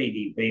the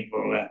treaty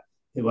people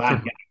who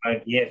aren't going to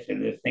vote yes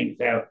in this thing?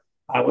 So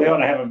we ought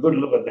to have a good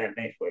look at that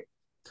next week.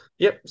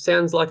 Yep,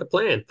 sounds like a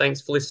plan.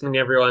 Thanks for listening,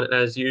 everyone,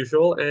 as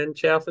usual, and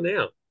ciao for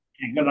now.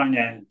 Yeah, good on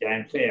you,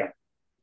 James. See you.